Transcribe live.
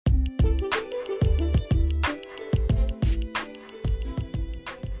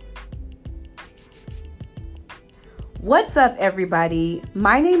What's up, everybody?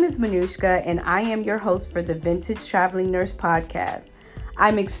 My name is Manushka, and I am your host for the Vintage Traveling Nurse podcast.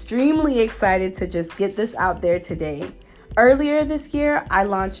 I'm extremely excited to just get this out there today. Earlier this year, I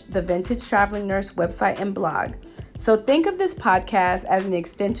launched the Vintage Traveling Nurse website and blog. So think of this podcast as an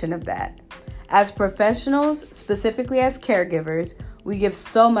extension of that. As professionals, specifically as caregivers, we give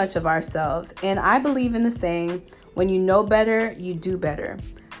so much of ourselves, and I believe in the saying, when you know better, you do better.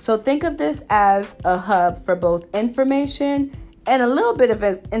 So think of this as a hub for both information and a little bit of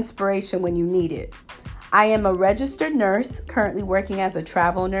inspiration when you need it. I am a registered nurse, currently working as a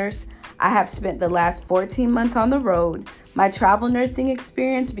travel nurse. I have spent the last 14 months on the road. My travel nursing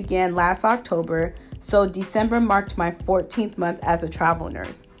experience began last October, so December marked my 14th month as a travel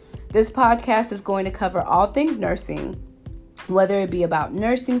nurse. This podcast is going to cover all things nursing, whether it be about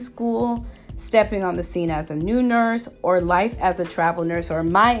nursing school, stepping on the scene as a new nurse, or life as a travel nurse, or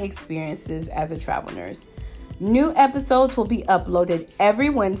my experiences as a travel nurse. New episodes will be uploaded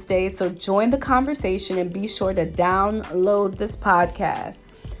every Wednesday, so join the conversation and be sure to download this podcast.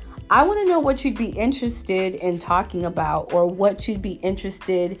 I want to know what you'd be interested in talking about or what you'd be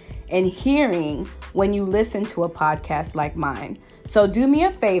interested in hearing when you listen to a podcast like mine. So do me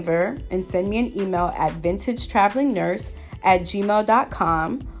a favor and send me an email at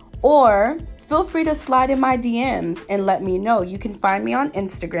vintagetravelingnurse@gmail.com, or feel free to slide in my DMs and let me know. You can find me on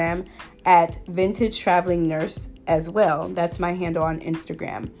Instagram at Vintage Traveling Nurse as well. That's my handle on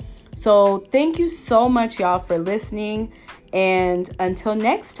Instagram. So thank you so much, y'all, for listening. And until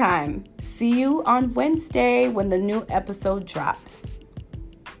next time, see you on Wednesday when the new episode drops.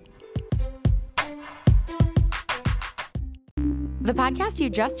 The podcast you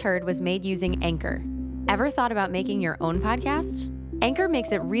just heard was made using Anchor. Ever thought about making your own podcast? Anchor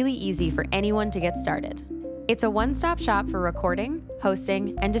makes it really easy for anyone to get started. It's a one-stop shop for recording,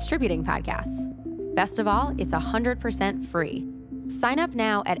 hosting, and distributing podcasts. Best of all, it's 100% free. Sign up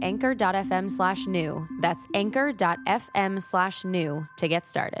now at anchor.fm/new. That's anchor.fm/new to get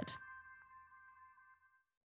started.